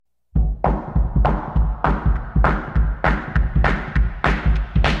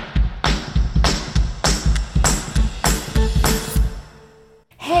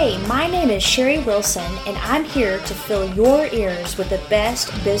name is Sherry Wilson, and I'm here to fill your ears with the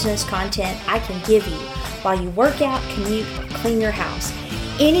best business content I can give you while you work out, commute, or clean your house.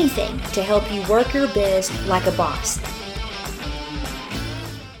 Anything to help you work your biz like a boss.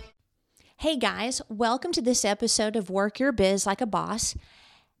 Hey guys, welcome to this episode of Work Your Biz Like a Boss.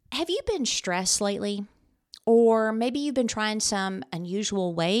 Have you been stressed lately? Or maybe you've been trying some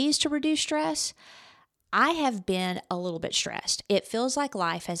unusual ways to reduce stress? I have been a little bit stressed. It feels like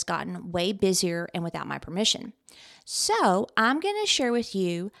life has gotten way busier and without my permission. So I'm going to share with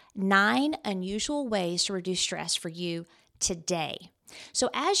you 9 unusual ways to reduce stress for you today. So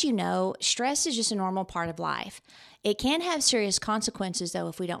as you know, stress is just a normal part of life. It can have serious consequences though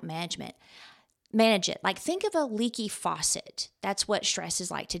if we don't manage it. Like think of a leaky faucet. That's what stress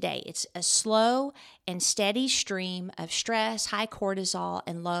is like today. It's a slow and steady stream of stress, high cortisol,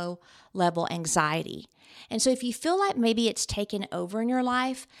 and low level anxiety. And so if you feel like maybe it's taken over in your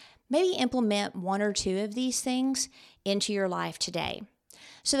life, maybe implement 1 or 2 of these things into your life today.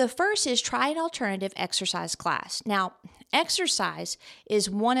 So the first is try an alternative exercise class. Now, exercise is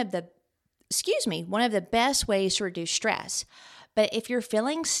one of the best ways to reduce stress. But if you're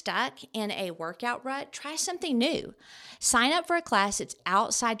feeling stuck in a workout rut, try something new. Sign up for a class that's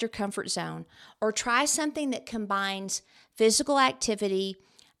outside your comfort zone, or try something that combines physical activity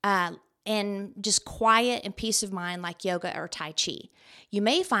and just quiet and peace of mind like yoga or Tai Chi. You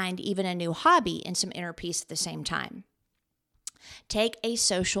may find even a new hobby and some inner peace at the same time. Take a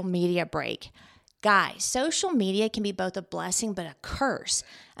social media break. Guys, social media can be both a blessing but a curse.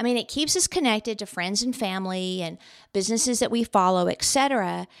 I mean, it keeps us connected to friends and family and businesses that we follow,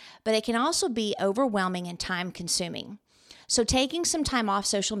 etc., but it can also be overwhelming and time-consuming. So taking some time off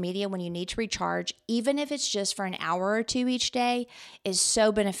social media when you need to recharge, even if it's just for an hour or 2 each day, is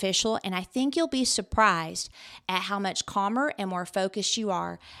so beneficial, and I think you'll be surprised at how much calmer and more focused you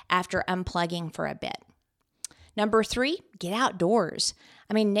are after unplugging for a bit. Number 3, get outdoors.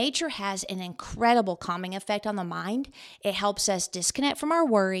 I mean, nature has an incredible calming effect on the mind. It helps us disconnect from our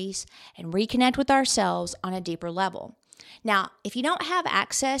worries and reconnect with ourselves on a deeper level. Now, if you don't have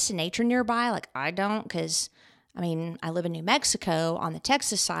access to nature nearby, like I don't, because I live in New Mexico on the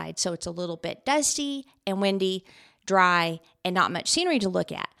Texas side, so it's a little bit dusty and windy, dry, and not much scenery to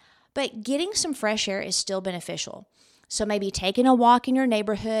look at. But getting some fresh air is still beneficial. So maybe taking a walk in your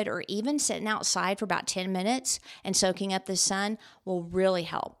neighborhood or even sitting outside for about 10 minutes and soaking up the sun will really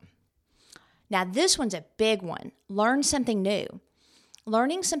help. Now, this one's a big one. Learn something new.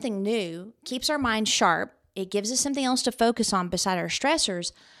 Learning something new keeps our mind sharp. It gives us something else to focus on beside our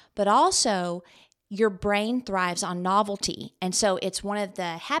stressors, but also your brain thrives on novelty. And so it's one of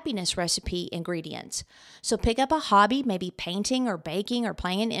the happiness recipe ingredients. So pick up a hobby, maybe painting or baking or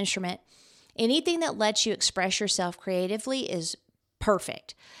playing an instrument. Anything that lets you express yourself creatively is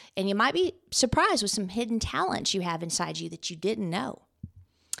perfect. And you might be surprised with some hidden talents you have inside you that you didn't know.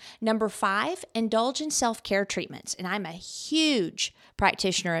 Number 5, indulge in self-care treatments. And I'm a huge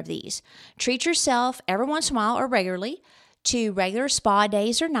practitioner of these. Treat yourself every once in a while or regularly to regular spa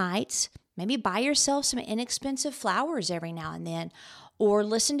days or nights. Maybe buy yourself some inexpensive flowers every now and then, or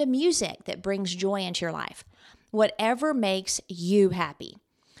listen to music that brings joy into your life. Whatever makes you happy.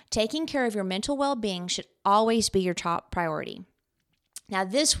 Taking care of your mental well-being should always be your top priority. Now,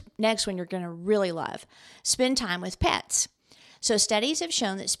 this next one you're going to really love. Spend time with pets. So studies have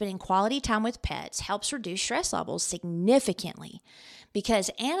shown that spending quality time with pets helps reduce stress levels significantly because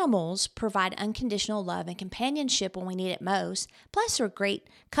animals provide unconditional love and companionship when we need it most. Plus, they're great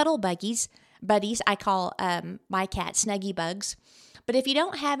cuddle buddies. I call my cat Snuggy Bugs. But if you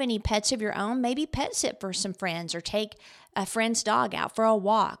don't have any pets of your own, maybe pet sit for some friends or take a friend's dog out for a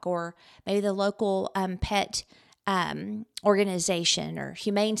walk, or maybe the local pet organization or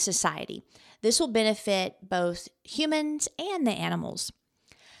humane society. This will benefit both humans and the animals.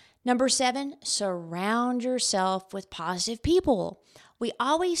 Number 7, surround yourself with positive people. We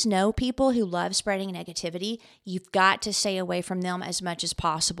always know people who love spreading negativity. You've got to stay away from them as much as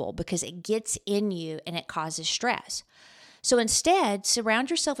possible because it gets in you and it causes stress. So instead, surround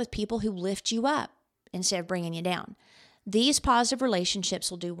yourself with people who lift you up instead of bringing you down. These positive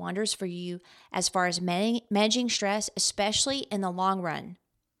relationships will do wonders for you as far as managing stress, especially in the long run.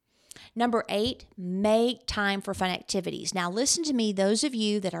 Number 8, make time for fun activities. Now listen to me, those of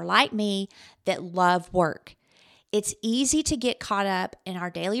you that are like me that love work. It's easy to get caught up in our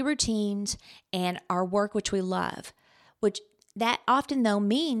daily routines and our work, which we love, which that often though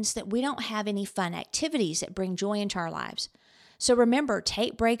means that we don't have any fun activities that bring joy into our lives. So remember,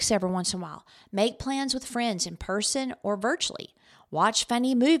 take breaks every once in a while. Make plans with friends in person or virtually. Watch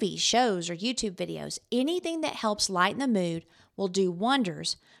funny movies, shows, or YouTube videos. Anything that helps lighten the mood will do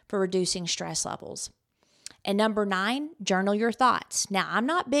wonders for reducing stress levels. And number 9, journal your thoughts. Now, I'm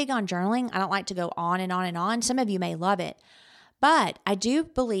not big on journaling. I don't like to go on and on and on. Some of you may love it, but I do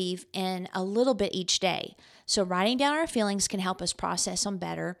believe in a little bit each day. So writing down our feelings can help us process them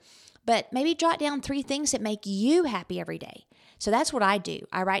better, but maybe jot down 3 things that make you happy every day. So that's what I do.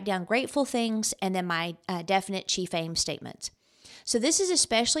 I write down grateful things and then my definite chief aim statements. So this is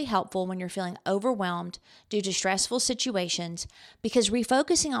especially helpful when you're feeling overwhelmed due to stressful situations, because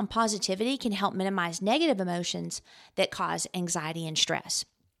refocusing on positivity can help minimize negative emotions that cause anxiety and stress.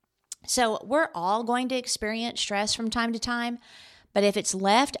 So we're all going to experience stress from time to time, but if it's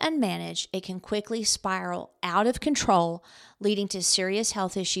left unmanaged, it can quickly spiral out of control, leading to serious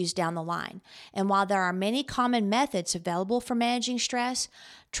health issues down the line. And while there are many common methods available for managing stress,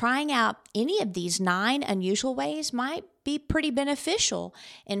 trying out any of these 9 unusual ways might be pretty beneficial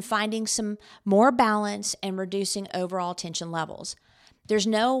in finding some more balance and reducing overall tension levels. There's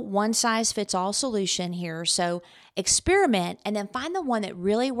no one-size-fits-all solution here, so experiment and then find the one that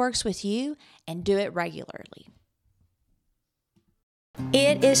really works with you and do it regularly.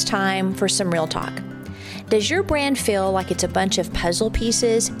 It is time for some real talk. Does your brand feel like it's a bunch of puzzle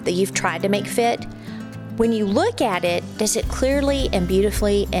pieces that you've tried to make fit? When you look at it, does it clearly and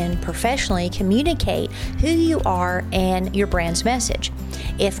beautifully and professionally communicate who you are and your brand's message?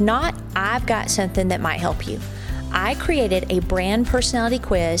 If not, I've got something that might help you. I created a brand personality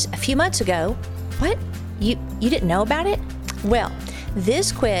quiz a few months ago. What? You didn't know about it? Well,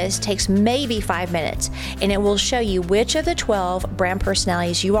 this quiz takes maybe 5 minutes, and it will show you which of the 12 brand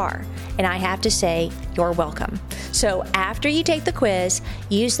personalities you are. And I have to say, you're welcome. So after you take the quiz,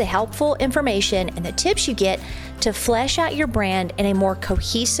 use the helpful information and the tips you get to flesh out your brand in a more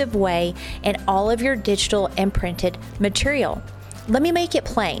cohesive way in all of your digital and printed material. Let me make it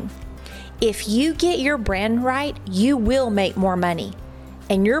plain. If you get your brand right, you will make more money.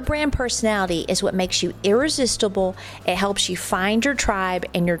 And your brand personality is what makes you irresistible. It helps you find your tribe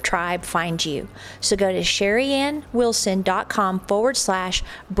and your tribe finds you. So go to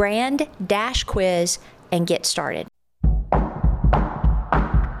sherryannwilson.com/brand-quiz and get started.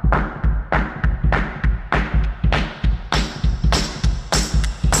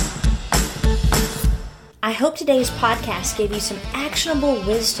 I hope today's podcast gave you some actionable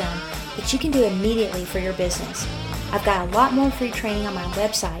wisdom that you can do immediately for your business. I've got a lot more free training on my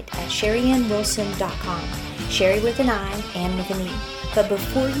website at sherryannwilson.com. Sherry with an I and with an E. But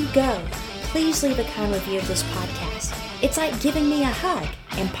before you go, please leave a kind review of this podcast. It's like giving me a hug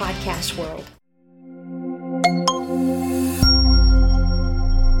in podcast world.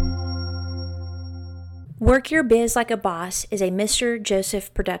 Work Your Biz Like a Boss is a Mr.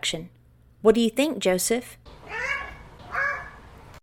 Joseph production. What do you think, Joseph?